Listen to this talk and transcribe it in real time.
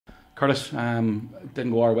Curtis, didn't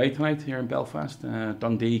go our way tonight here in Belfast.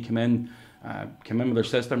 Dundee came in with their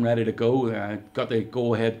system ready to go, got the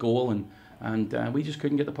go-ahead goal, and we just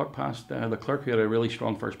couldn't get the puck past Leclerc, who had a really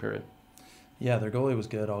strong first period. Yeah, their goalie was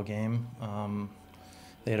good all game.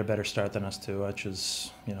 They had a better start than us too, which is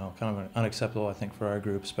kind of unacceptable, I think, for our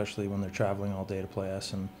group, especially when they're traveling all day to play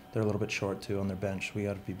us, and they're a little bit short too on their bench. We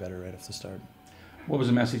got to be better right off the start. What was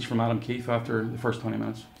the message from Adam Keefe after the first 20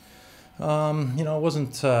 minutes? It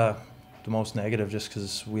wasn't the most negative, just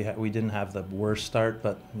because we didn't have the worst start,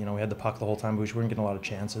 but we had the puck the whole time, but we weren't getting a lot of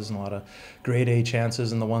chances and a lot of grade A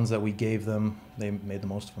chances, and the ones that we gave them, they made the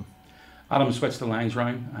most of them. Adam switched the lines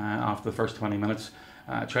round after the first 20 minutes.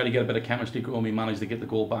 Tried to get a bit of chemistry going. We managed to get the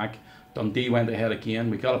goal back. Dundee went ahead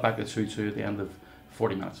again. We got it back to 2-2 at the end of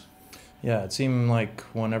 40 minutes. Yeah, it seemed like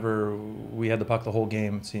whenever we had the puck the whole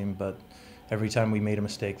game, it seemed, but every time we made a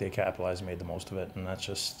mistake, they capitalized and made the most of it, and that's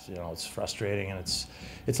just it's frustrating, and it's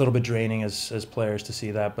a little bit draining as players to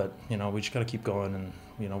see that. But we just got to keep going, and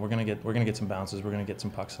we're gonna get some bounces, we're gonna get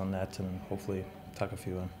some pucks on net, and hopefully tuck a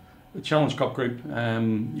few in. The Challenge Cup group,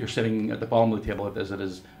 you're sitting at the bottom of the table as it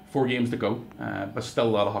is. 4 games to go, but still a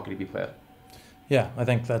lot of hockey to be played. Yeah, I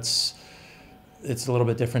think it's a little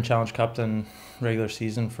bit different Challenge Cup than regular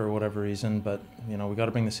season for whatever reason, but we got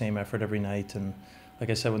to bring the same effort every night, and like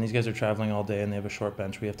I said, when these guys are traveling all day and they have a short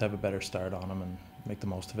bench, we have to have a better start on them and make the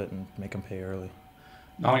most of it and make them pay early.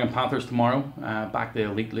 Nottingham Panthers tomorrow, back to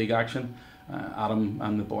Elite League action. Adam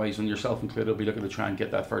and the boys, and yourself included, will be looking to try and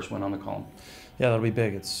get that first win on the column. Yeah, that'll be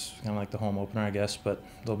big. It's kind of like the home opener, I guess, but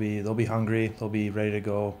they'll be hungry, they'll be ready to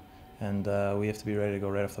go, and we have to be ready to go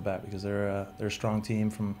right off the bat because they're a strong team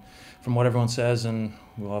from what everyone says, and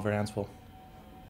we'll have our hands full.